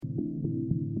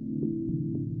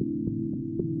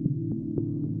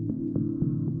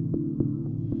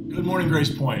Good morning, Grace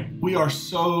Point. We are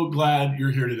so glad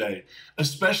you're here today,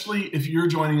 especially if you're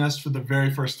joining us for the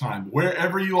very first time.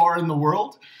 Wherever you are in the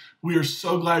world, we are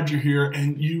so glad you're here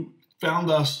and you found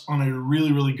us on a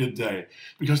really, really good day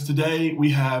because today we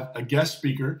have a guest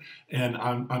speaker and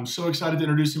I'm so excited to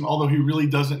introduce him, although he really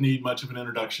doesn't need much of an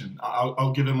introduction.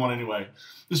 I'll give him one anyway.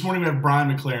 This morning we have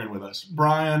Brian McLaren with us.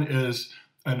 Brian is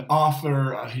an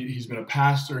author, he's been a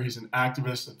pastor, he's an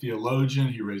activist, a theologian,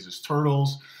 he raises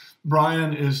turtles.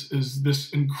 Brian is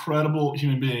this incredible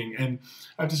human being. And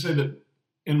I have to say that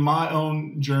in my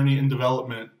own journey and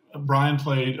development, Brian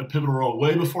played a pivotal role.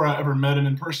 Way before I ever met him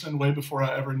in person, way before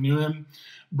I ever knew him,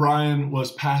 Brian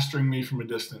was pastoring me from a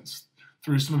distance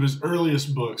through some of his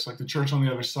earliest books, like The Church on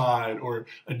the Other Side, or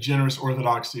A Generous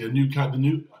Orthodoxy, the new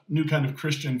kind of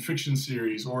Christian fiction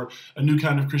series, or A New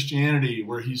Kind of Christianity,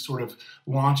 where he sort of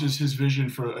launches his vision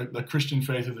for the Christian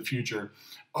faith of the future.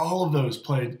 All of those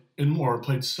played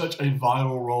such a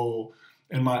vital role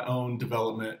in my own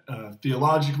development,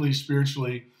 theologically,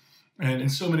 spiritually, and in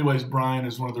so many ways, Brian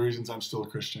is one of the reasons I'm still a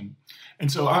Christian.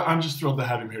 And so I'm just thrilled to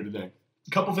have him here today.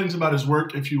 A couple things about his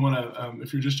work, if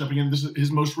you're just jumping in.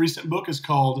 His most recent book is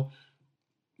called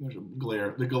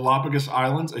The Galapagos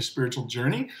Islands, A Spiritual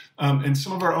Journey. And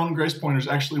some of our own Grace Pointers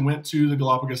actually went to the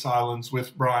Galapagos Islands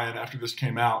with Brian after this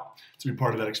came out to be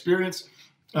part of that experience.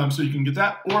 So you can get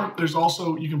that. Or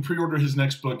you can pre-order his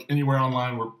next book anywhere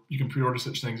online where you can pre-order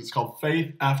such things. It's called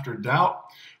Faith After Doubt,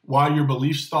 Why Your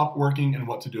Beliefs Stop Working and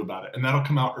What to Do About It. And that'll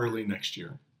come out early next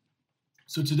year.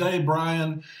 So today,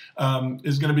 Brian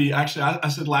is going to be, I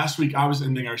said last week I was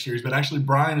ending our series, but actually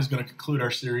Brian is going to conclude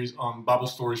our series on Bible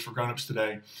stories for grown-ups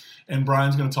today. And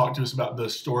Brian's going to talk to us about the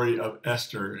story of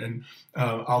Esther. And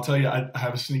I'll tell you, I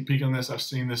have a sneak peek on this. I've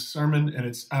seen this sermon, and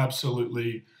it's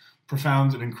absolutely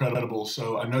profound and incredible.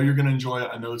 So I know you're going to enjoy it.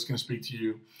 I know it's going to speak to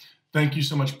you. Thank you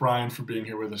so much, Brian, for being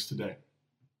here with us today.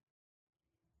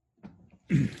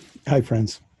 Hi,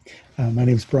 friends. My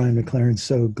name is Brian McLaren.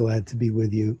 So glad to be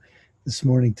with you this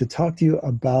morning to talk to you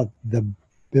about the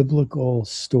biblical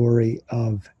story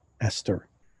of Esther.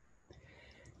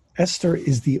 Esther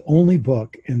is the only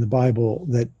book in the Bible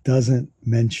that doesn't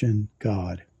mention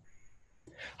God.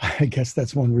 I guess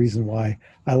that's one reason why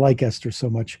I like Esther so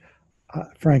much.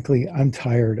 Frankly, I'm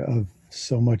tired of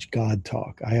so much God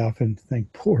talk. I often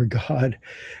think, poor God,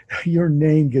 your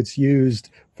name gets used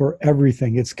for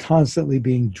everything. It's constantly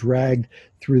being dragged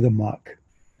through the muck.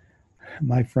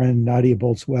 My friend Nadia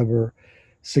Bolz-Weber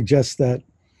suggests that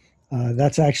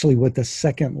that's actually what the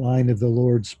second line of the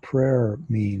Lord's Prayer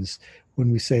means when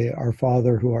we say, Our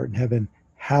Father who art in heaven,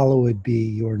 hallowed be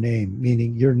your name,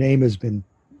 meaning your name has been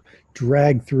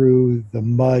dragged through the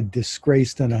mud,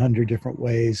 disgraced in 100 different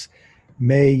ways.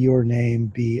 May your name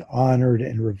be honored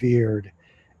and revered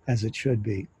as it should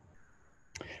be.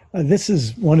 This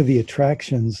is one of the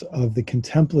attractions of the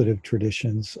contemplative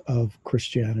traditions of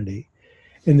Christianity.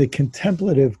 In the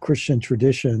contemplative Christian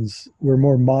traditions, we're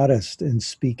more modest in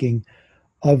speaking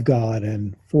of God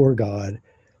and for God.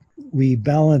 We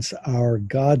balance our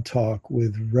God talk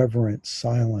with reverent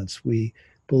silence. We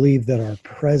believe that our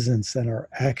presence and our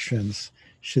actions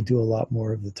should do a lot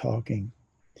more of the talking.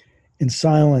 In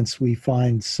silence, we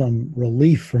find some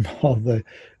relief from all the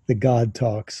God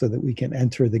talk so that we can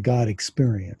enter the God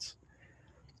experience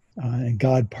and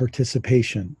God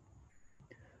participation.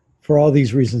 For all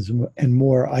these reasons and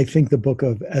more, I think the book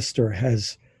of Esther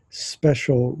has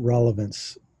special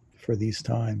relevance for these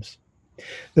times.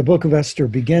 The book of Esther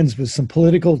begins with some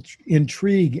political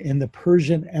intrigue in the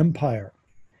Persian Empire,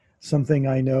 something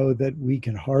I know that we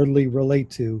can hardly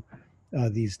relate to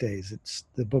these days.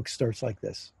 The book starts like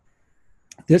this.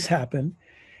 This happened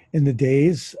in the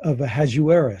days of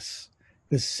Ahasuerus,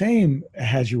 the same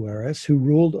Ahasuerus who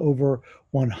ruled over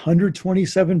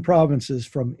 127 provinces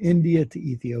from India to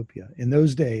Ethiopia. In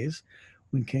those days,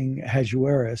 when King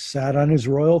Ahasuerus sat on his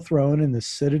royal throne in the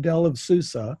citadel of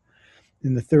Susa,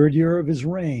 in the third year of his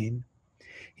reign,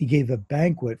 he gave a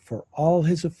banquet for all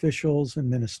his officials and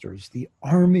ministers. The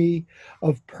army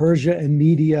of Persia and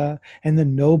Media and the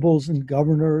nobles and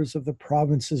governors of the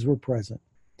provinces were present,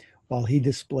 while he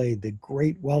displayed the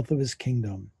great wealth of his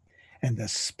kingdom and the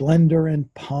splendor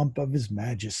and pomp of his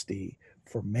majesty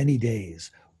for many days,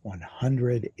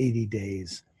 180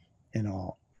 days in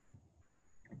all.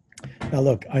 Now,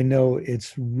 look, I know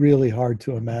it's really hard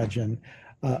to imagine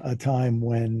a time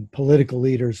when political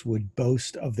leaders would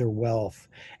boast of their wealth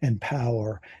and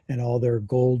power and all their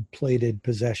gold-plated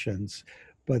possessions.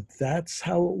 But that's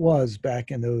how it was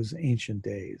back in those ancient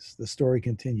days. The story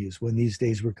continues. When these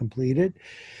days were completed,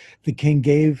 the king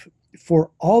gave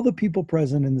for all the people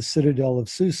present in the citadel of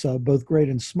Susa, both great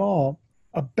and small,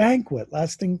 a banquet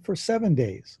lasting for 7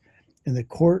 days. In the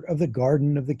court of the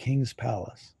garden of the king's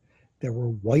palace, there were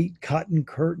white cotton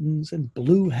curtains and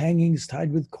blue hangings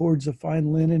tied with cords of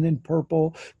fine linen and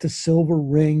purple to silver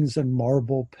rings and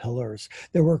marble pillars.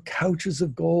 There were couches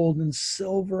of gold and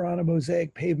silver on a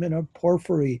mosaic pavement of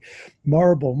porphyry,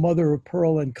 marble, mother of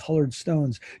pearl, and colored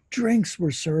stones. Drinks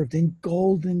were served in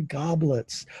golden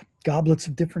goblets, goblets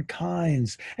of different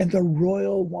kinds, and the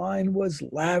royal wine was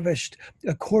lavished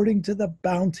according to the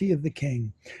bounty of the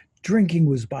king. Drinking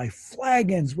was by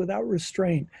flagons without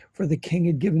restraint, for the king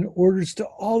had given orders to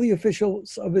all the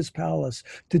officials of his palace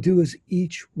to do as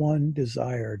each one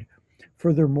desired.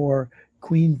 Furthermore,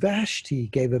 Queen Vashti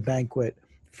gave a banquet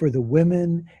for the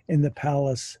women in the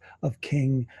palace of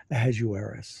King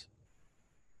Ahasuerus.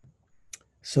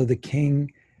 So the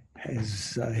king,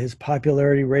 his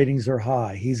popularity ratings are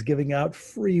high. He's giving out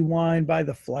free wine by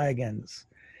the flagons.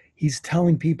 He's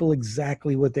telling people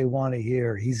exactly what they want to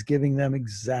hear. He's giving them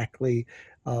exactly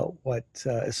what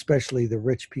especially the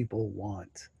rich people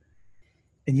want.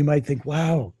 And you might think,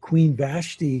 wow, Queen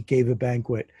Vashti gave a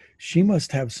banquet. She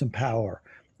must have some power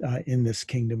in this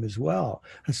kingdom as well.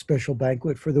 A special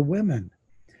banquet for the women.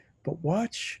 But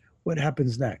watch what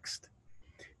happens next.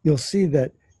 You'll see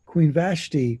that Queen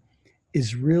Vashti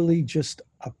is really just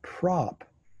a prop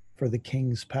for the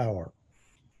king's power.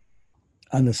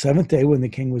 On the seventh day, when the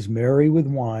king was merry with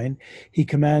wine, he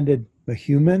commanded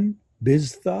Mehuman,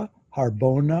 Biztha,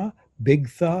 Harbona,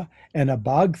 Bigtha, and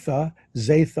Abagtha,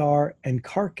 Zathar, and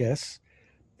Carcass,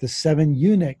 the 7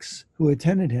 eunuchs who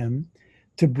attended him,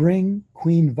 to bring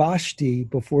Queen Vashti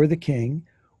before the king,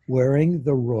 wearing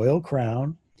the royal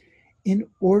crown, in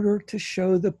order to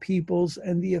show the peoples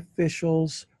and the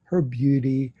officials her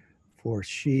beauty, for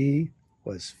she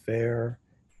was fair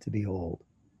to behold.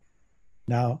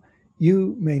 Now,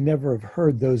 you may never have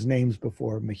heard those names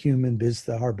before: Mehuman,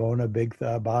 Biztha, Harbona,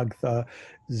 Bigtha, Abagtha,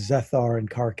 Zethar, and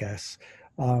Carcass.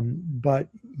 But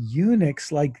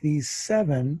eunuchs like these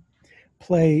 7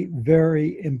 play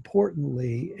very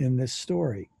importantly in this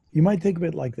story. You might think of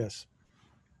it like this.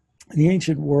 In the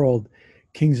ancient world,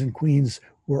 kings and queens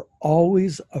were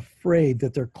always afraid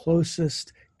that their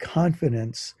closest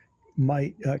confidants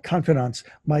might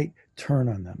turn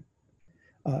on them.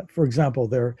 For example,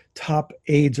 their top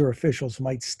aides or officials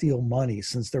might steal money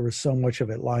since there was so much of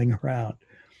it lying around.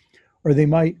 Or they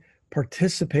might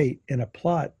participate in a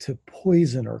plot to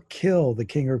poison or kill the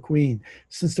king or queen,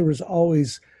 since there was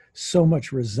always so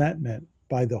much resentment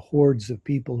by the hordes of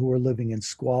people who were living in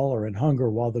squalor and hunger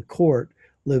while the court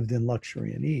lived in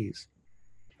luxury and ease.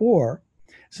 Or,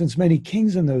 since many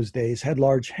kings in those days had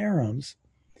large harems,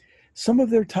 some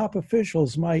of their top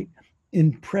officials might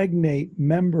impregnate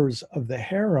members of the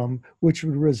harem, which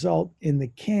would result in the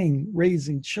king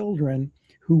raising children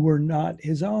who were not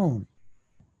his own.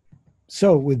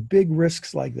 So, with big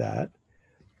risks like that,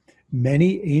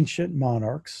 many ancient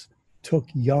monarchs took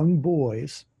young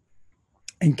boys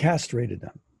and castrated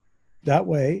them. That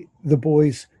way, the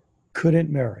boys couldn't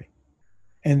marry,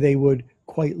 and they would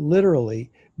quite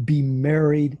literally be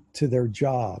married to their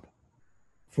job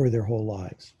for their whole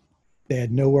lives. They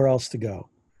had nowhere else to go,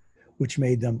 which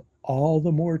made them all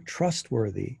the more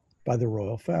trustworthy by the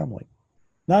royal family.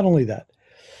 Not only that,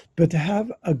 but to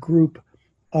have a group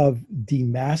of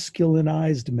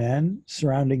demasculinized men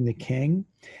surrounding the king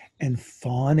and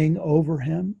fawning over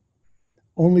him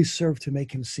only served to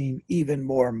make him seem even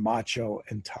more macho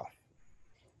and tough.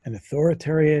 And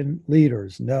authoritarian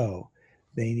leaders know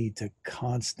they need to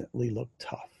constantly look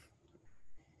tough.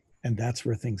 And that's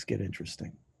where things get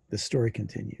interesting. The story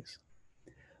continues.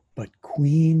 But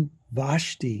Queen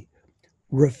Vashti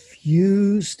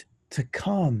refused to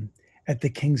come at the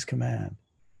king's command,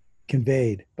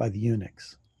 conveyed by the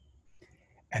eunuchs.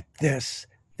 At this,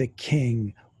 the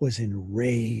king was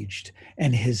enraged,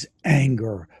 and his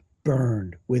anger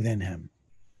burned within him.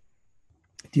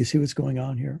 Do you see what's going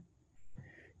on here?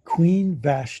 Queen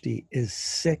Vashti is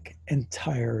sick and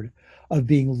tired of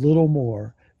being little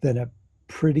more than a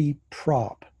pretty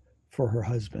prop for her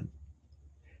husband.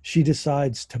 She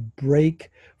decides to break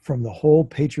from the whole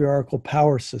patriarchal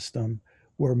power system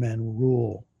where men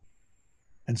rule.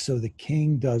 And so the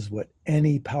king does what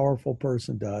any powerful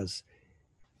person does.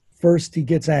 First, he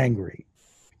gets angry.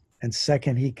 And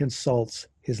second, he consults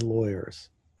his lawyers.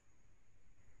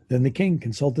 Then the king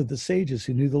consulted the sages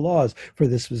who knew the laws, for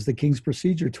this was the king's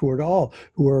procedure toward all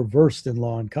who were versed in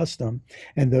law and custom.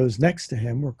 And those next to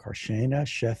him were Karshena,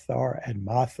 Shethar,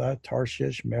 Admatha,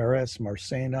 Tarshish, Meres,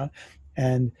 Marsena,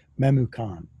 and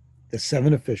Memucan, the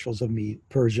 7 officials of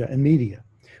Persia and Media,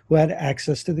 who had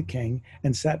access to the king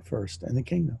and sat first in the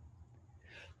kingdom.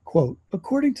 Quote,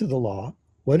 according to the law,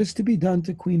 What is to be done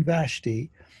to Queen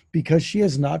Vashti because she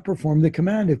has not performed the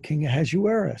command of King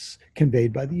Ahasuerus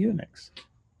conveyed by the eunuchs?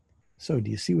 So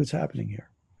do you see what's happening here?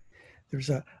 There's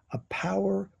a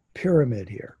power pyramid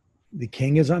here. The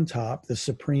king is on top, the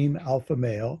supreme alpha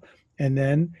male, and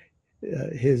then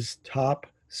his top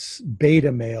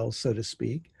beta male, so to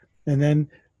speak. And then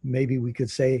maybe we could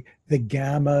say the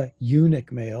gamma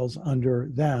eunuch males under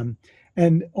them.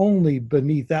 And only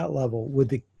beneath that level would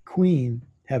the queen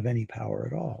have any power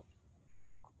at all.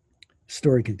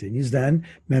 Story continues. Then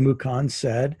Memucan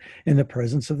said, in the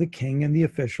presence of the king and the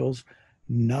officials,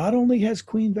 not only has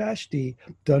Queen Vashti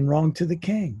done wrong to the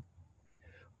king,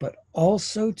 but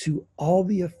also to all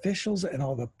the officials and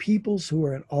all the peoples who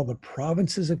are in all the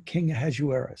provinces of King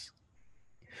Ahasuerus.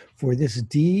 For this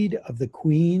deed of the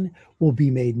queen will be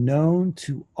made known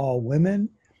to all women,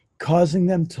 causing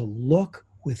them to look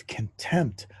with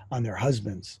contempt on their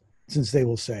husbands, since they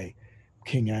will say,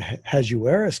 King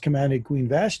Ahasuerus commanded Queen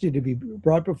Vashti to be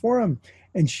brought before him,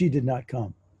 and she did not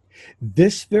come.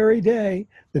 This very day,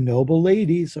 the noble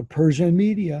ladies of Persia and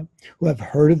Media, who have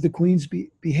heard of the queen's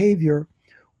behavior,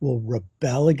 will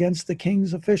rebel against the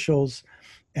king's officials,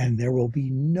 and there will be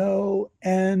no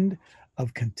end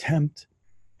of contempt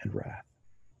and wrath.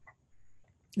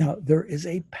 Now, there is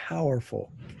a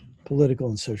powerful political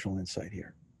and social insight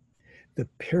here. The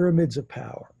pyramids of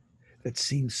power that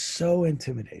seem so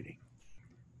intimidating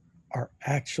are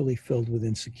actually filled with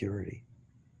insecurity.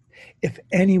 If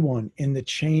anyone in the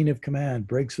chain of command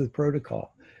breaks with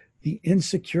protocol, the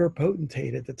insecure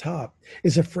potentate at the top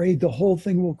is afraid the whole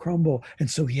thing will crumble, and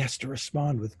so he has to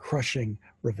respond with crushing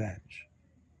revenge.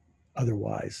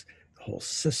 Otherwise, the whole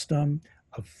system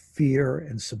of fear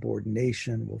and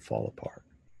subordination will fall apart.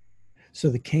 So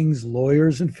the king's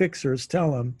lawyers and fixers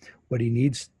tell him what he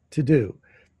needs to do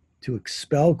to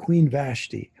expel Queen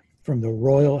Vashti from the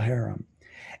royal harem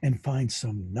and find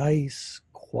some nice,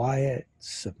 quiet,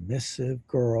 submissive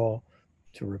girl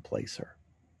to replace her.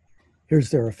 Here's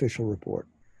their official report.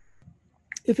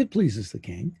 If it pleases the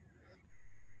king,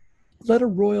 let a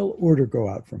royal order go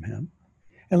out from him,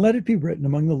 and let it be written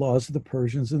among the laws of the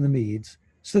Persians and the Medes,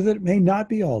 so that it may not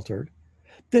be altered,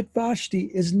 that Vashti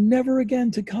is never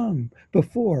again to come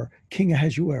before King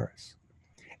Ahasuerus.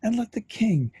 And let the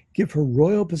king give her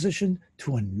royal position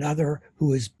to another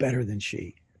who is better than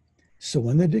she. So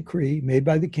when the decree made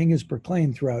by the king is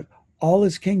proclaimed throughout all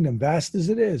his kingdom, vast as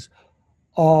it is,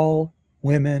 all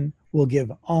women will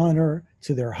give honor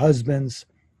to their husbands,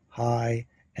 high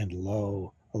and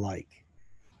low alike.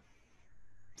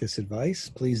 This advice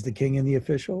pleased the king and the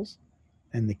officials,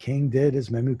 and the king did as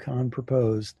Memucan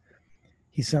proposed.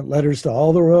 He sent letters to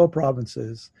all the royal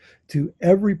provinces, to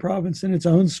every province in its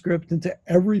own script, and to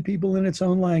every people in its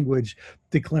own language,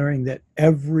 declaring that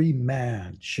every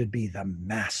man should be the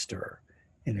master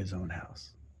in his own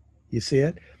house. You see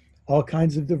it? All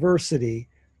kinds of diversity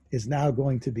is now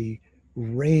going to be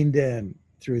reined in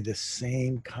through the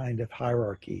same kind of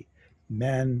hierarchy.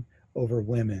 Men over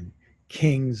women,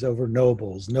 kings over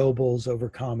nobles, nobles over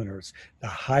commoners. The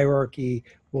hierarchy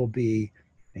will be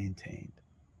maintained.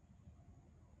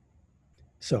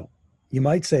 So you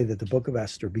might say that the book of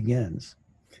Esther begins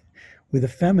with a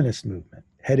feminist movement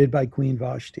headed by Queen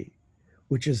Vashti,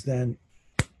 which is then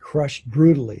crushed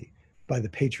brutally by the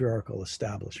patriarchal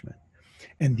establishment,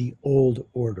 and the old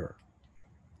order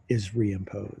is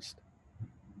reimposed.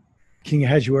 King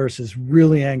Ahasuerus is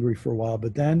really angry for a while,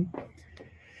 but then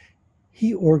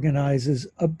he organizes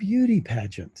a beauty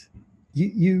pageant.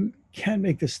 You can't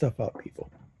make this stuff up,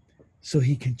 people. So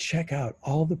he can check out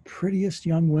all the prettiest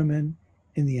young women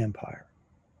in the empire.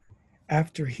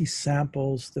 After he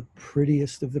samples the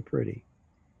prettiest of the pretty,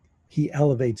 he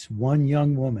elevates one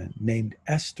young woman named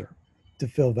Esther to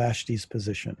fill Vashti's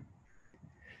position.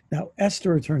 Now,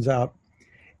 Esther, it turns out,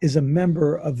 is a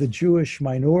member of the Jewish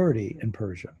minority in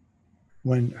Persia.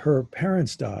 When her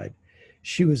parents died,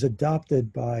 she was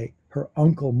adopted by her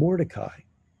uncle Mordecai.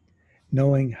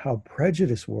 Knowing how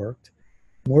prejudice worked,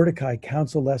 Mordecai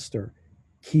counseled Esther,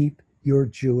 keep your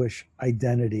Jewish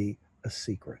identity a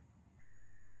secret.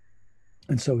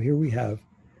 And so here we have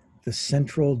the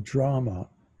central drama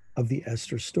of the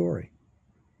Esther story.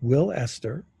 Will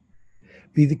Esther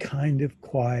be the kind of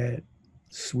quiet,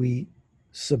 sweet,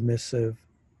 submissive,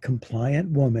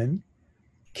 compliant woman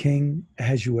King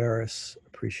Ahasuerus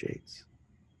appreciates?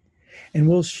 And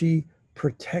will she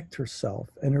protect herself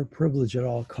and her privilege at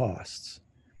all costs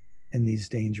in these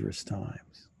dangerous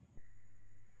times?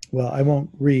 Well, I won't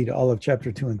read all of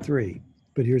chapter 2 and 3,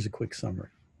 but here's a quick summary.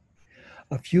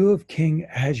 A few of King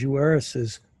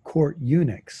Ahasuerus's court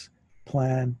eunuchs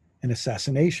plan an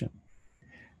assassination.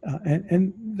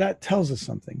 And that tells us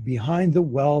something. Behind the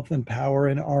wealth and power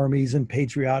and armies and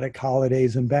patriotic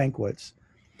holidays and banquets,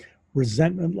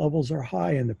 resentment levels are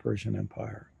high in the Persian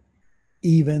Empire.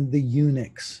 Even the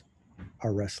eunuchs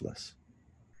are restless.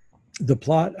 The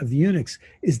plot of the eunuchs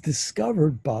is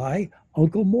discovered by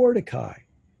Uncle Mordecai.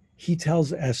 He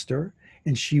tells Esther,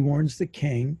 and she warns the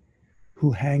king,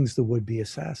 who hangs the would-be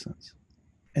assassins.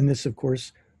 And this, of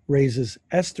course, raises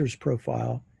Esther's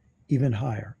profile even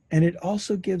higher. And it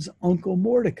also gives Uncle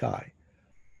Mordecai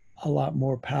a lot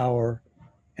more power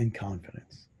and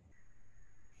confidence.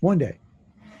 One day,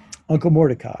 Uncle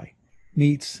Mordecai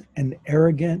meets an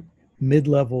arrogant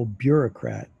mid-level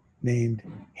bureaucrat named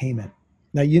Haman.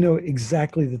 Now, you know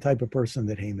exactly the type of person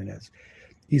that Haman is.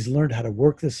 He's learned how to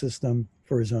work the system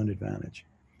for his own advantage.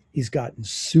 He's gotten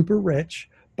super rich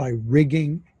by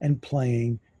rigging and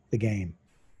playing the game.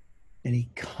 And he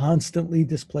constantly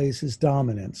displays his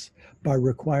dominance by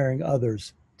requiring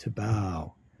others to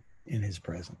bow in his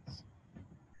presence.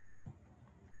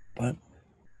 But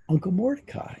Uncle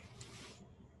Mordecai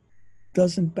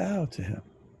doesn't bow to him.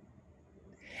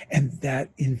 And that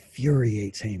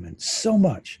infuriates Haman so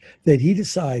much that he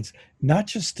decides not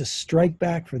just to strike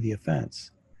back for the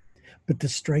offense, but to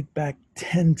strike back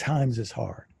 10 times as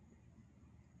hard.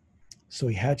 So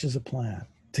he hatches a plan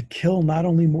to kill not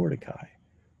only Mordecai,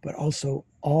 but also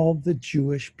all the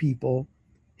Jewish people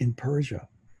in Persia.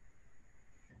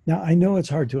 Now, I know it's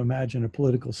hard to imagine a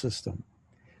political system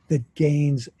that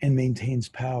gains and maintains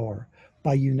power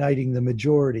by uniting the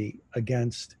majority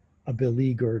against a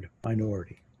beleaguered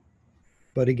minority.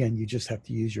 But again, you just have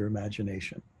to use your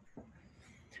imagination.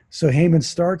 So Haman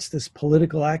starts this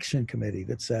political action committee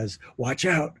that says, watch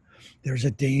out, there's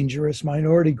a dangerous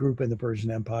minority group in the Persian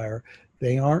Empire.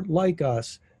 They aren't like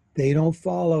us. They don't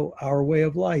follow our way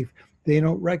of life. They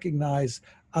don't recognize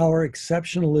our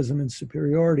exceptionalism and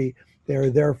superiority. They are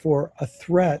therefore a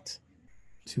threat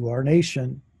to our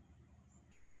nation.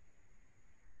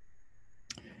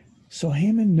 So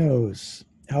Haman knows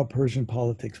how Persian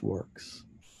politics works.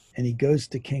 And he goes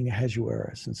to King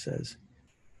Ahasuerus and says,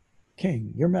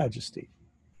 King, your majesty,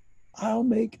 I'll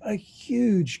make a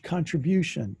huge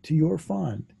contribution to your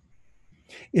fund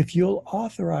if you'll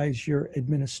authorize your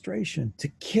administration to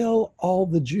kill all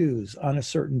the Jews on a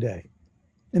certain day.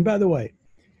 And by the way,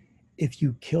 if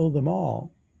you kill them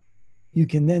all, you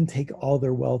can then take all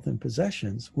their wealth and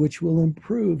possessions, which will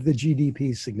improve the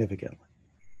GDP significantly.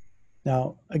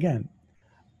 Now, again,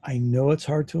 I know it's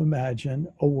hard to imagine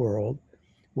a world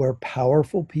where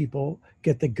powerful people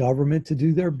get the government to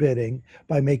do their bidding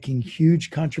by making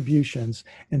huge contributions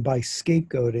and by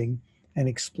scapegoating and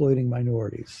exploiting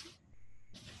minorities.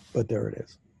 But there it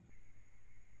is.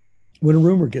 When a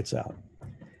rumor gets out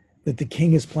that the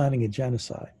king is planning a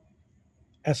genocide,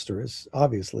 Esther is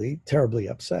obviously terribly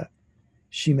upset.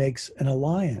 She makes an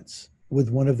alliance with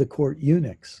one of the court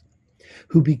eunuchs,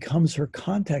 who becomes her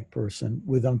contact person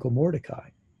with Uncle Mordecai.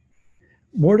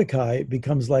 Mordecai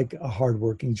becomes like a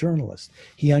hardworking journalist.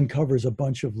 He uncovers a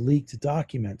bunch of leaked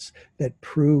documents that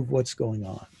prove what's going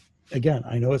on. Again,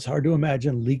 I know it's hard to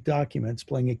imagine leaked documents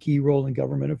playing a key role in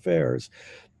government affairs,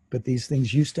 but these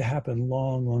things used to happen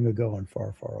long, long ago and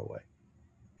far, far away.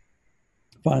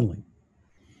 Finally,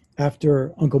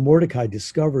 after Uncle Mordecai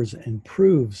discovers and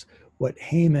proves what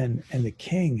Haman and the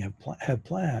king have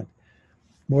planned,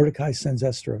 Mordecai sends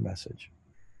Esther a message.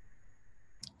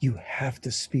 You have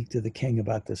to speak to the king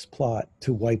about this plot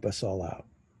to wipe us all out.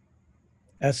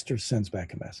 Esther sends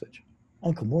back a message.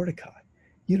 Uncle Mordecai,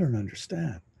 you don't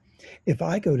understand. If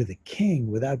I go to the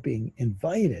king without being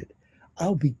invited,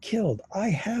 I'll be killed. I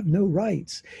have no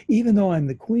rights. Even though I'm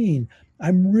the queen,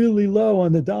 I'm really low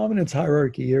on the dominance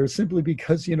hierarchy here simply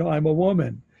because, I'm a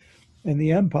woman. And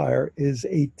the empire is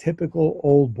a typical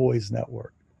old boys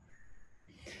network.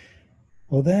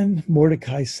 Well, then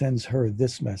Mordecai sends her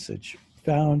this message,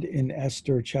 found in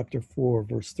Esther chapter 4,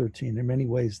 verse 13. In many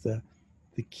ways, the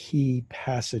key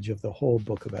passage of the whole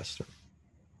book of Esther.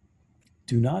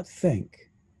 Do not think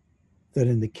that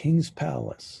in the king's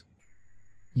palace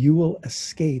you will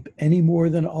escape any more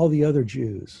than all the other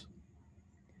Jews.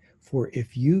 For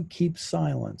if you keep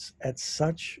silence at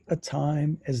such a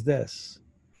time as this,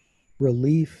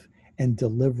 relief and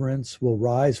deliverance will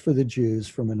rise for the Jews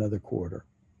from another quarter.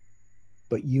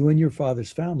 But you and your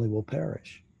father's family will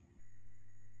perish.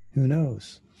 Who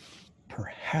knows?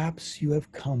 Perhaps you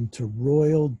have come to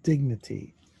royal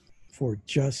dignity for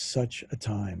just such a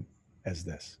time as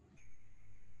this.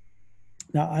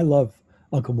 Now, I love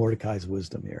Uncle Mordecai's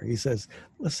wisdom here. He says,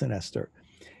 listen, Esther,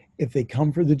 if they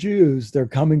come for the Jews, they're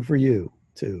coming for you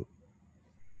too.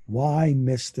 Why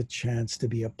miss the chance to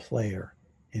be a player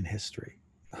in history?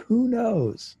 Who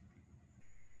knows?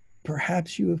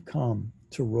 Perhaps you have come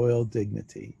to royal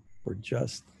dignity for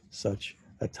just such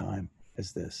a time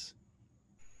as this.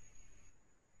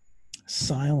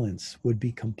 Silence would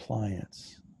be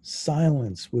compliance.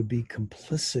 Silence would be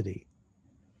complicity.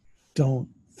 Don't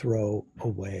throw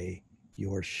away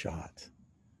your shot.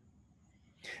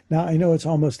 Now, I know it's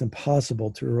almost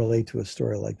impossible to relate to a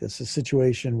story like this, a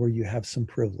situation where you have some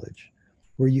privilege,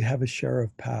 where you have a share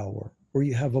of power, where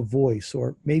you have a voice,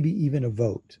 or maybe even a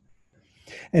vote.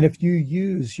 And if you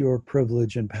use your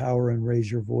privilege and power and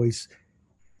raise your voice,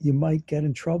 you might get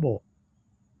in trouble.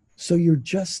 So you're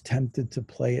just tempted to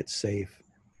play it safe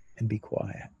and be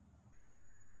quiet.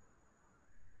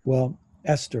 Well,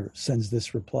 Esther sends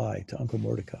this reply to Uncle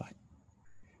Mordecai.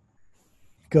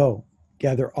 Go,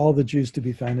 gather all the Jews to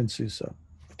be found in Susa,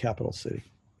 the capital city.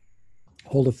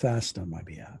 Hold a fast on my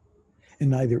behalf, and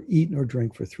neither eat nor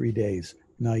drink for 3 days,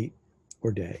 night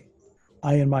or day.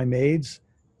 I and my maids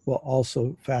will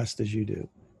also fast as you do.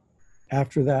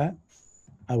 After that,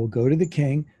 I will go to the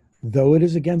king, though it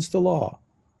is against the law.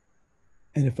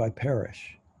 And if I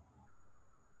perish,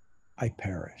 I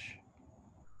perish.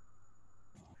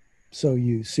 So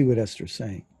you see what Esther's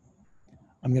saying.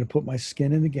 I'm going to put my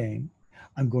skin in the game.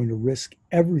 I'm going to risk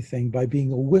everything by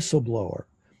being a whistleblower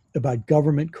about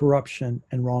government corruption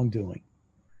and wrongdoing.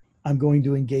 I'm going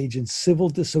to engage in civil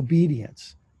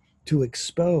disobedience to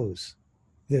expose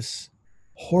this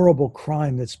horrible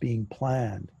crime that's being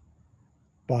planned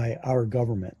by our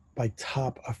government, by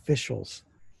top officials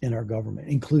in our government,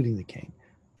 including the king.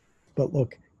 But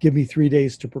look, give me 3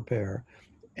 days to prepare,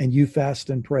 and you fast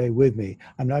and pray with me.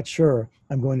 I'm not sure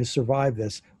I'm going to survive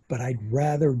this, but I'd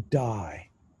rather die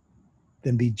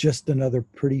than be just another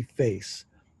pretty face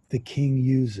the king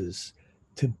uses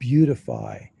to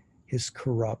beautify his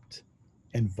corrupt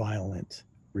and violent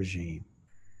regime.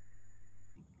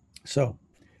 So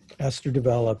Esther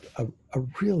developed a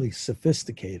really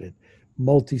sophisticated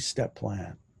multi-step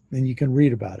plan. And you can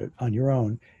read about it on your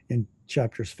own in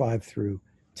chapters 5 through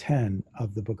 10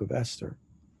 of the book of Esther.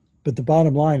 But the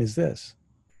bottom line is this: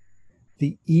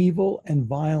 the evil and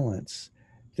violence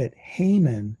that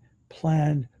Haman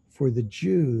planned for the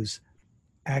Jews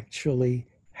actually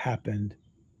happened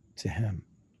to him.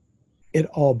 It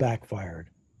all backfired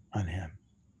on him.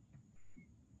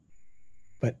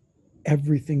 But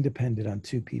everything depended on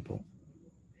two people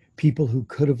who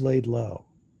could have laid low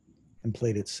and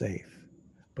played it safe,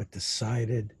 but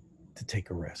decided to take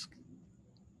a risk.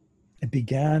 It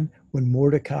began when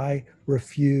Mordecai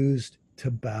refused to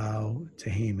bow to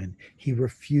Haman. He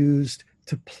refused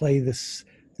to play the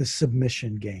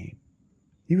submission game.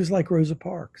 He was like Rosa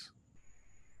Parks.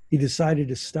 He decided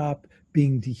to stop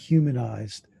being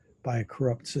dehumanized by a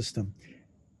corrupt system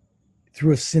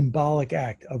through a symbolic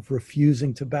act of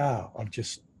refusing to bow, of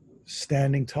just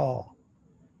standing tall.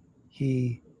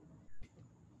 He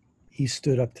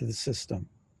stood up to the system.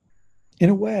 In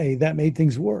a way, that made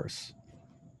things worse.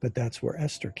 But that's where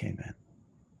Esther came in.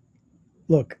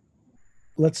 Look,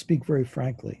 let's speak very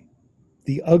frankly.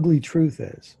 The ugly truth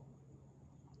is,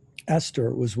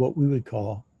 Esther was what we would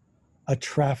call a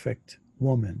trafficked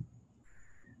woman.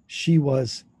 She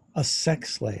was a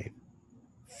sex slave,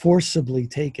 forcibly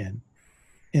taken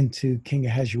into King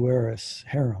Ahasuerus'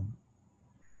 harem.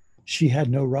 She had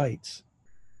no rights.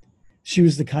 She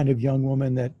was the kind of young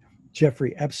woman that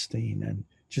Jeffrey Epstein and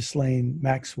Ghislaine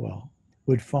Maxwell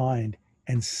would find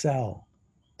and sell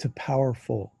to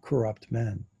powerful, corrupt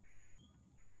men.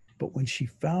 But when she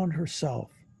found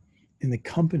herself in the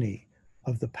company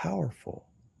of the powerful,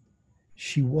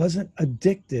 she wasn't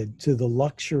addicted to the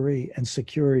luxury and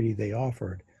security they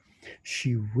offered.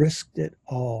 She risked it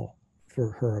all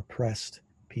for her oppressed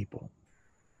people.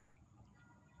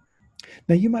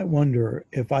 Now, you might wonder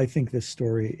if I think this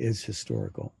story is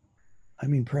historical. I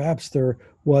mean, perhaps there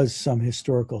was some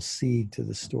historical seed to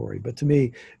the story, but to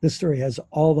me, this story has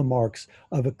all the marks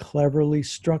of a cleverly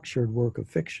structured work of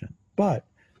fiction. But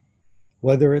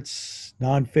whether it's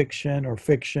nonfiction or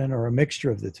fiction or a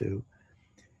mixture of the two,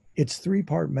 its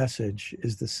three-part message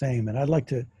is the same. And I'd like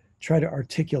to try to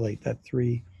articulate that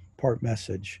three-part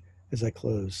message as I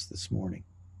close this morning.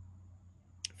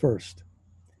 First,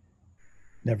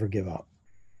 never give up.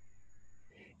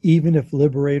 Even if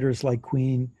liberators like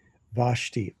Queen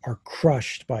Vashti are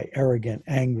crushed by arrogant,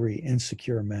 angry,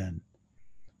 insecure men,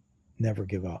 never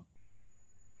give up.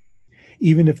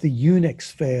 Even if the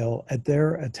eunuchs fail at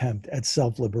their attempt at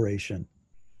self-liberation,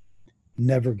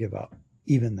 never give up,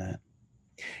 even then.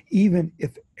 Even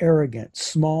if arrogant,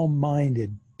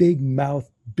 small-minded,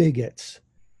 big-mouthed bigots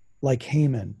like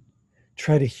Haman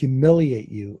try to humiliate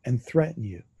you and threaten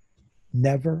you,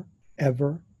 never,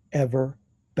 ever, ever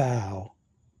bow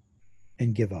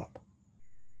and give up.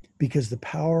 because the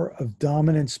power of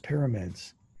dominance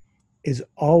pyramids is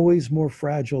always more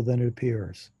fragile than it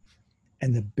appears.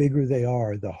 And the bigger they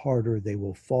are, the harder they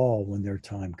will fall when their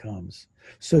time comes.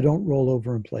 So don't roll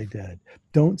over and play dead.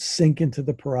 Don't sink into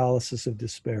the paralysis of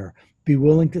despair. Be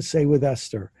willing to say with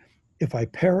Esther, if I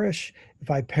perish,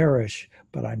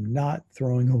 but I'm not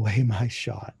throwing away my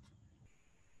shot.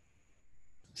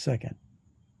 Second,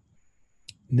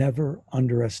 never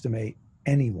underestimate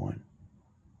anyone,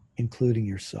 including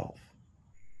yourself.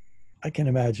 I can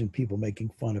imagine people making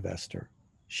fun of Esther.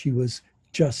 She was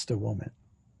just a woman,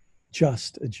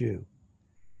 just a Jew,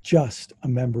 just a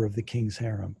member of the king's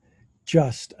harem,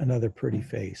 just another pretty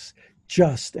face,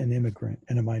 just an immigrant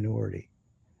and a minority.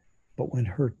 But when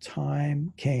her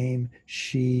time came,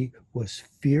 she was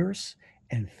fierce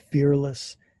and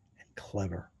fearless and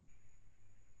clever.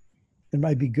 It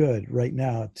might be good right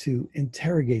now to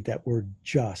interrogate that word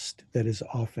just that is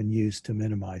often used to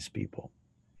minimize people.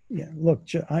 Yeah, look,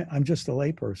 I'm just a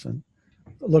layperson.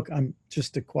 Look, I'm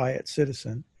just a quiet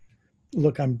citizen.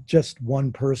 Look, I'm just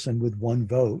one person with one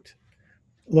vote.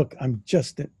 Look, I'm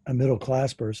just a middle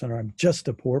class person, or I'm just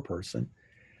a poor person.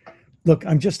 Look,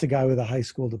 I'm just a guy with a high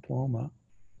school diploma.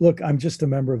 Look, I'm just a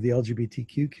member of the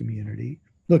LGBTQ community.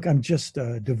 Look, I'm just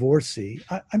a divorcee.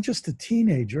 I'm just a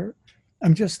teenager.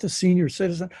 I'm just a senior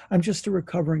citizen. I'm just a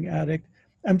recovering addict.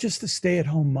 I'm just a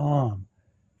stay-at-home mom.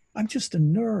 I'm just a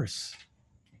nurse.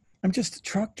 I'm just a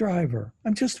truck driver.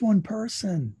 I'm just one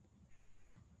person.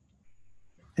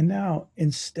 And now,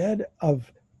 instead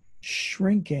of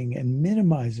shrinking and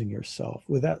minimizing yourself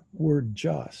with that word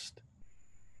just,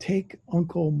 take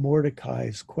Uncle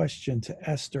Mordecai's question to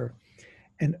Esther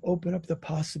and open up the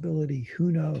possibility,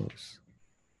 who knows?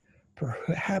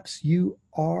 Perhaps you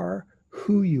are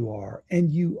who you are,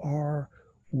 and you are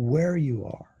where you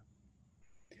are,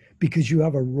 because you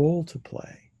have a role to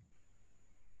play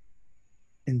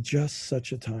in just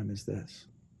such a time as this.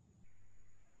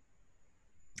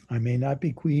 I may not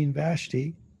be Queen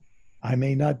Vashti. I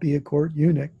may not be a court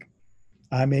eunuch.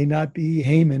 I may not be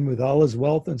Haman with all his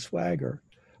wealth and swagger,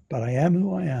 but I am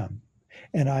who I am.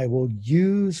 And I will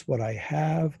use what I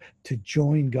have to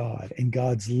join God in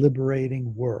God's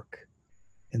liberating work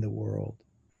in the world.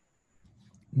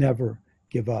 Never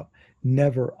give up.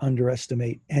 Never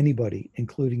underestimate anybody,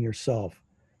 including yourself.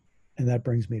 And that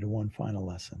brings me to one final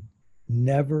lesson.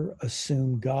 Never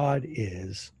assume God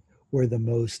is where the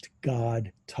most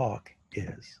God talk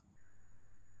is.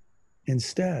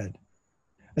 Instead,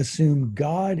 assume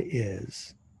God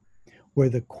is where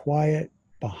the quiet,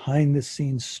 behind the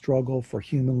scenes struggle for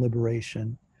human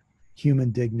liberation,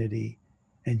 human dignity,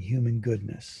 and human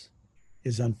goodness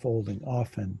is unfolding,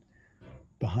 often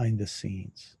behind the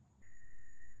scenes.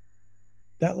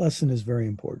 That lesson is very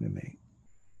important to me.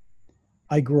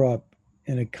 I grew up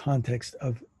in a context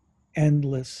of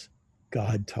endless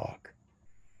God talk.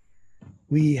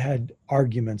 We had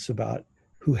arguments about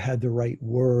who had the right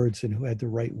words and who had the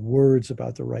right words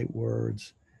about the right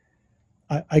words.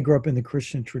 I grew up in the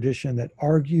Christian tradition that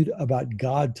argued about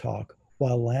God talk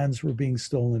while lands were being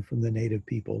stolen from the native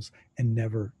peoples and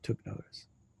never took notice.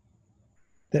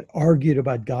 That argued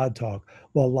about God talk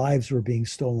while lives were being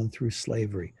stolen through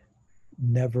slavery,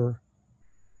 never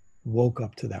woke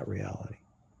up to that reality.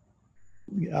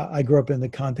 I grew up in the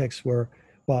context where,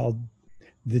 while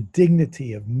the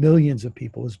dignity of millions of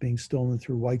people was being stolen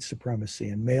through white supremacy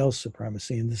and male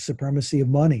supremacy and the supremacy of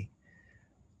money,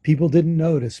 people didn't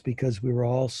notice because we were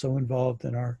all so involved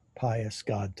in our pious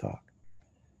God talk.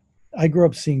 I grew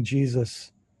up seeing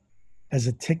Jesus as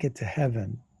a ticket to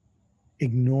heaven,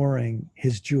 ignoring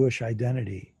his Jewish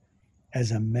identity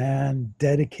as a man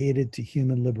dedicated to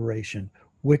human liberation,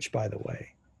 which, by the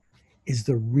way, is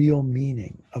the real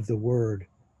meaning of the word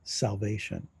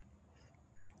salvation.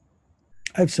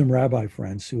 I have some rabbi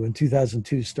friends who in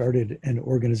 2002 started an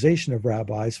organization of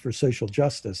rabbis for social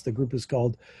justice. The group is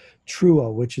called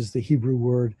Trua, which is the Hebrew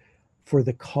word for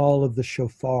the call of the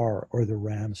shofar or the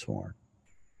ram's horn.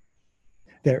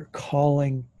 They're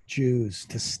calling Jews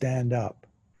to stand up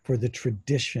for the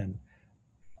tradition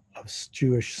of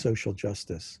Jewish social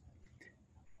justice,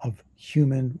 of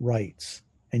human rights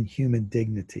and human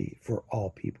dignity for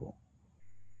all people.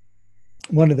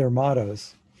 One of their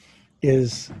mottos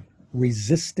is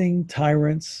resisting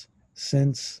tyrants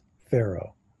since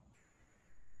Pharaoh.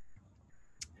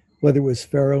 Whether it was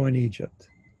Pharaoh in Egypt,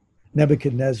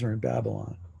 Nebuchadnezzar in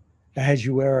Babylon,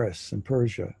 Ahasuerus in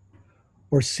Persia,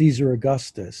 or Caesar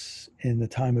Augustus in the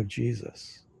time of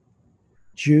Jesus,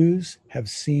 Jews have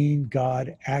seen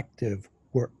God active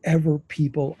wherever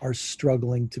people are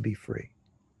struggling to be free.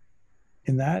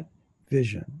 In that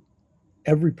vision,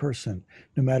 every person,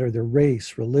 no matter their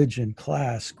race, religion,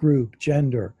 class, group,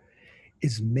 gender,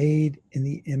 is made in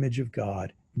the image of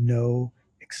God, no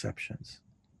exceptions.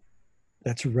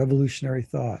 That's a revolutionary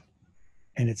thought,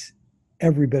 and it's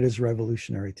every bit as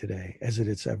revolutionary today as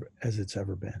it's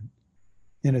ever been.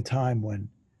 In a time when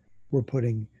we're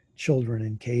putting children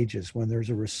in cages, when there's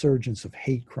a resurgence of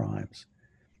hate crimes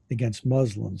against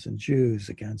Muslims and Jews,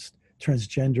 against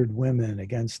transgendered women,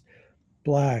 against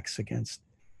blacks, against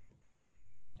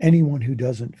anyone who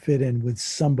doesn't fit in with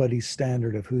somebody's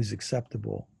standard of who's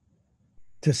acceptable,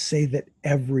 to say that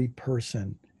every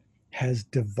person has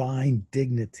divine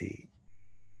dignity,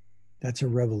 that's a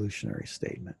revolutionary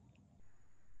statement.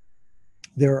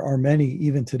 There are many,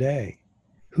 even today,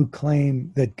 who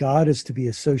claim that God is to be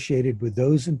associated with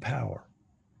those in power,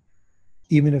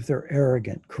 even if they're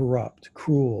arrogant, corrupt,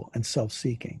 cruel, and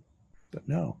self-seeking. But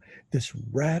no, this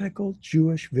radical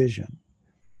Jewish vision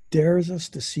dares us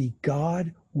to see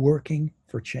God working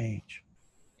for change,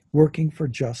 working for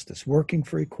justice, working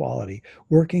for equality,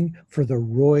 working for the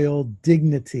royal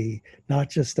dignity, not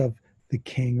just of the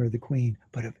king or the queen,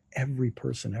 but of every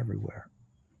person everywhere,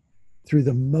 through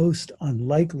the most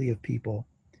unlikely of people,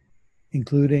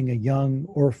 including a young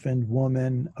orphaned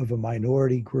woman of a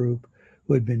minority group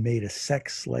who had been made a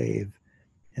sex slave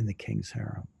in the king's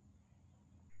harem.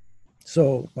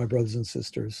 So, my brothers and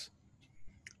sisters,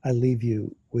 I leave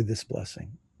you with this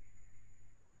blessing.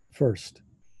 First,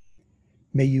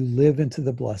 may you live into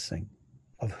the blessing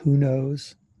of who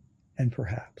knows and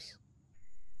perhaps.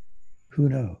 Who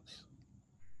knows?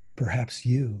 Perhaps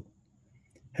you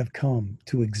have come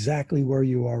to exactly where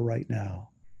you are right now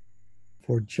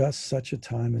for just such a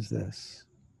time as this,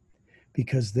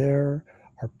 because there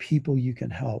are people you can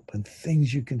help and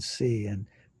things you can see and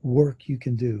work you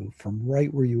can do from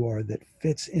right where you are that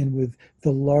fits in with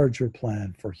the larger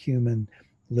plan for human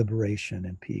liberation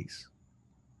and peace.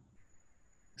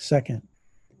 Second,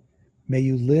 may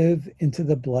you live into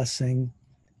the blessing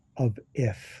of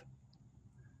if.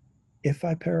 If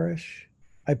I perish,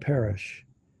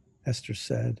 Esther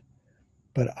said,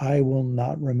 but I will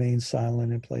not remain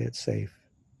silent and play it safe.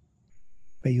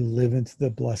 May you live into the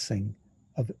blessing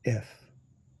of if.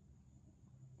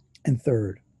 And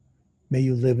third, may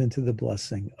you live into the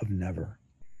blessing of never.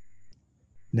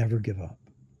 Never give up.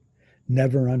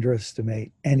 Never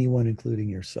underestimate anyone, including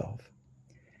yourself.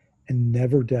 And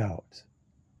never doubt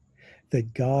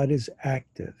that God is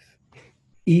active,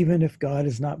 even if God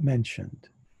is not mentioned,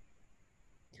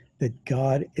 that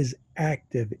God is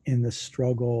active in the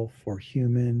struggle for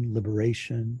human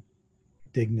liberation,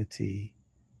 dignity,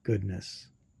 goodness,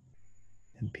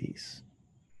 and peace.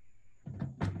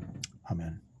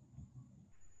 Amen.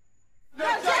 No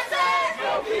justice,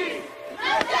 no peace.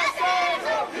 No justice,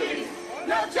 no peace.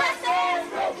 No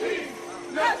justice, no peace.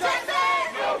 No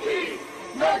justice, no peace.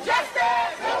 No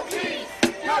justice, no peace.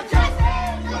 No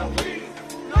justice, no peace.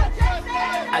 No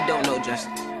justice. I don't know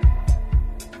justice.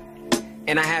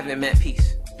 And I haven't met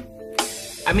peace.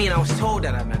 I mean, I was told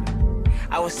that I met her.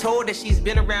 I was told that she's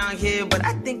been around here, but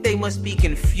I think they must be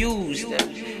confused.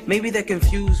 Maybe they're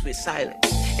confused with silence.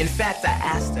 In fact, I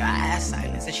asked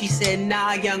Silence, and she said,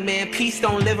 nah, young man, peace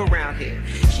don't live around here.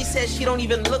 She said she don't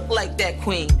even look like that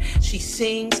queen. She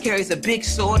sings, carries a big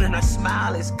sword, and her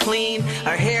smile is clean.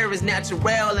 Her hair is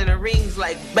natural, and her rings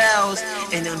like bells.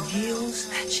 And on heels,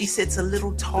 she sits a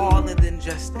little taller than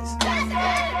justice.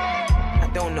 I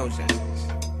don't know justice.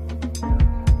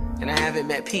 And I haven't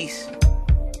met peace.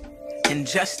 And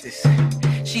justice.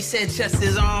 She said just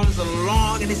his arms are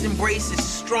long and his embrace is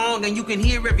strong, and you can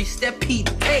hear every step he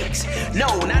takes.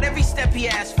 No, not every step he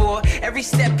asks for, every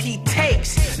step he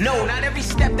takes. No, not every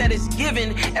step that is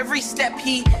given, every step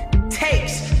he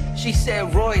takes. She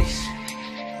said, Royce,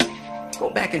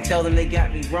 go back and tell them they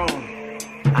got me wrong.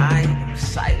 I am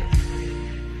silent.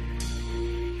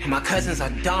 And my cousins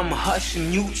are dumb, hush,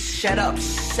 mute, shut up,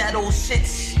 settle, sit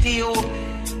still.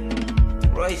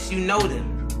 Royce, you know them.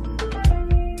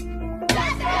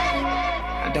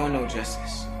 I don't know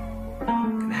justice,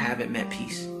 and I haven't met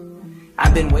peace.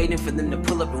 I've been waiting for them to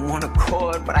pull up in one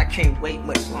accord, but I can't wait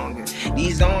much longer.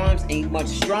 These arms ain't much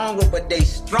stronger, but they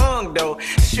strong though.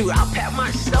 Shoot, I'll pat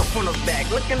myself on the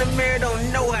back. Look in the mirror, don't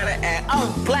know how to act.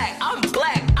 I'm black, I'm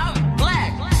black, I'm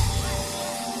black.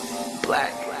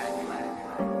 Black.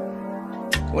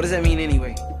 What does that mean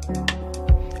anyway?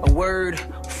 A word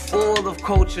full of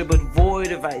culture, but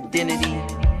void of identity.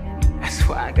 That's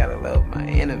why I gotta love my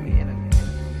enemy.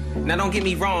 Now don't get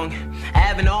me wrong, I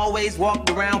haven't always walked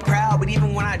around proud, but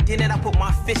even when I didn't, I put my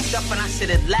fist up and I said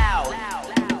it loud.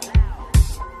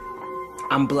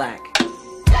 I'm black.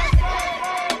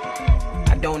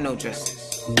 I don't know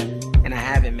justice, and I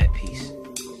haven't met peace.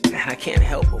 I And I can't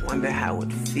help but wonder how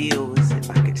it feels if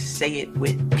I could say it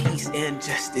with peace and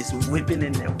justice whipping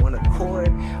in that one accord.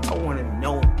 I want to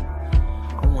know him.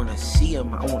 I want to see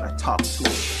him. I want to talk to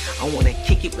him. I want to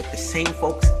kick it with the same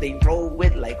folks they roll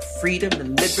with, like freedom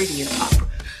and liberty and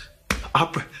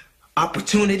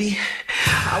opportunity.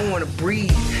 I want to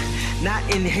breathe, not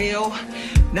inhale,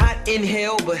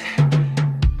 but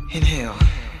inhale,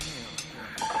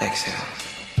 exhale,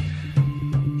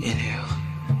 inhale.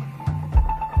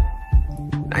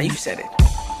 Now you said it,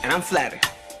 and I'm flattered.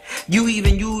 You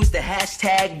even used the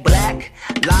hashtag Black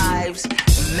Lives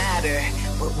Matter.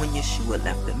 But when Yeshua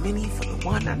left the many for the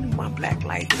one, I knew my Black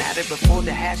Lives Matter before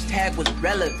the hashtag was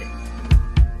relevant.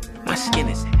 My skin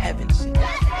is heaven sent,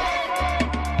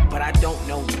 but I don't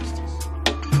know justice,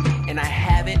 and I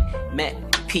haven't met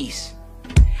peace.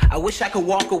 I wish I could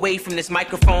walk away from this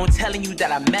microphone telling you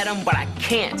that I met him, but I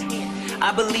can't.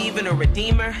 I believe in a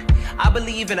redeemer. I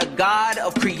believe in a God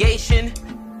of creation,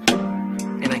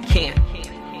 and I can't,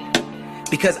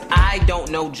 because I don't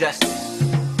know justice,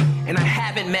 and I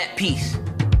haven't met peace.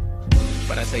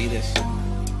 But I tell you this,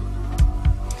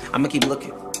 I'ma keep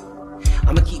looking,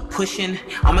 I'ma keep pushing,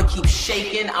 I'ma keep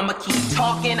shaking, I'ma keep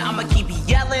talking, I'ma keep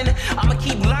yelling, I'ma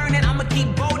keep learning, I'ma keep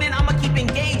voting, I'ma keep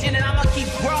engaging, and I'ma keep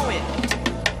growing,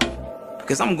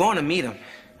 because I'm going to meet him.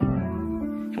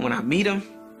 And when I meet him,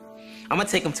 I'm gonna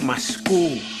take him to my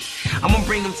school. I'm gonna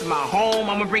bring him to my home.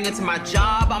 I'm gonna bring him to my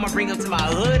job. I'm gonna bring him to my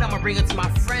hood. I'm gonna bring him to my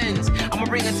friends. I'm gonna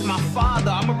bring him to my father.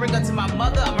 I'm gonna bring him to my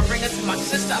mother. I'm gonna bring him to my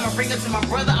sister. I'm gonna bring him to my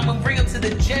brother. I'm gonna bring him to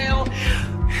the jail.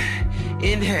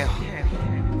 Inhale.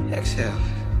 Exhale.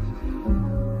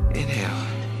 Inhale.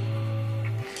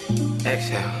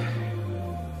 Exhale.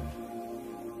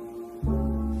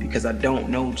 Because I don't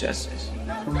know justice.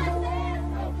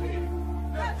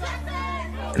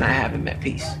 And I haven't met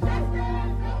peace.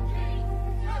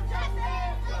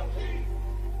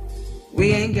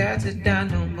 We ain't got to die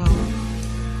no more.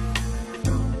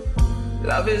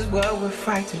 Love is what we're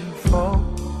fighting for.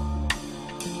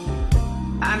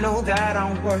 I know that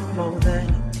I'm worth more than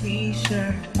a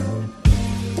t-shirt.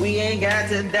 We ain't got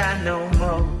to die no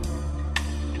more.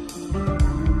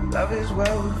 Love is what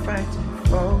we're fighting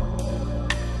for.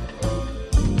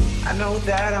 I know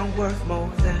that I'm worth more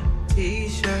than a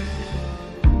t-shirt.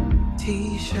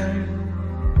 T-shirt,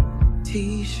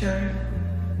 t-shirt,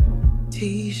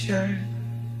 t-shirt,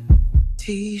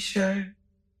 t-shirt.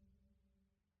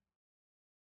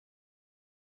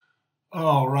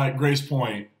 All right, Grace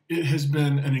Point. It has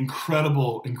been an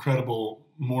incredible, incredible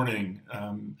morning.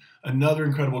 Another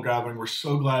incredible gathering. We're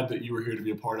so glad that you were here to be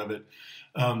a part of it.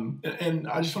 And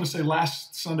I just want to say,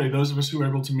 last Sunday, those of us who were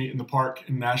able to meet in the park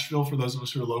in Nashville, for those of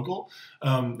us who are local,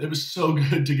 it was so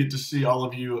good to get to see all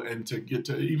of you and to get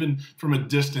to, even from a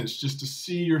distance, just to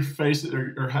see your face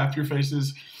or half your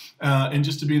faces, and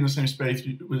just to be in the same space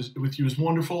with you was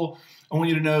wonderful. I want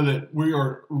you to know that we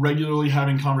are regularly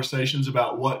having conversations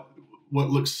about what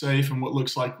looks safe and what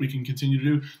looks like we can continue to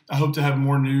do. I hope to have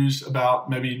more news about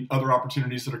maybe other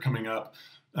opportunities that are coming up.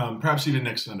 Perhaps even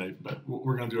next Sunday, but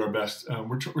we're going to do our best.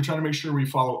 We're trying to make sure we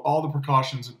follow all the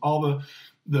precautions and all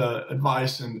the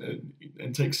advice and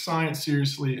take science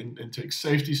seriously and take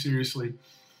safety seriously.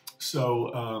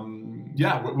 So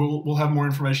yeah, we'll have more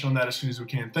information on that as soon as we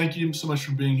can. Thank you so much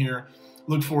for being here.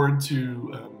 Look forward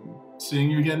to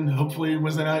seeing you again, hopefully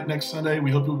Wednesday night next Sunday.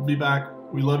 We hope you'll be back.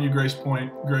 We love you, Grace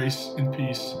Point. Grace and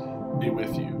peace be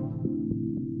with you.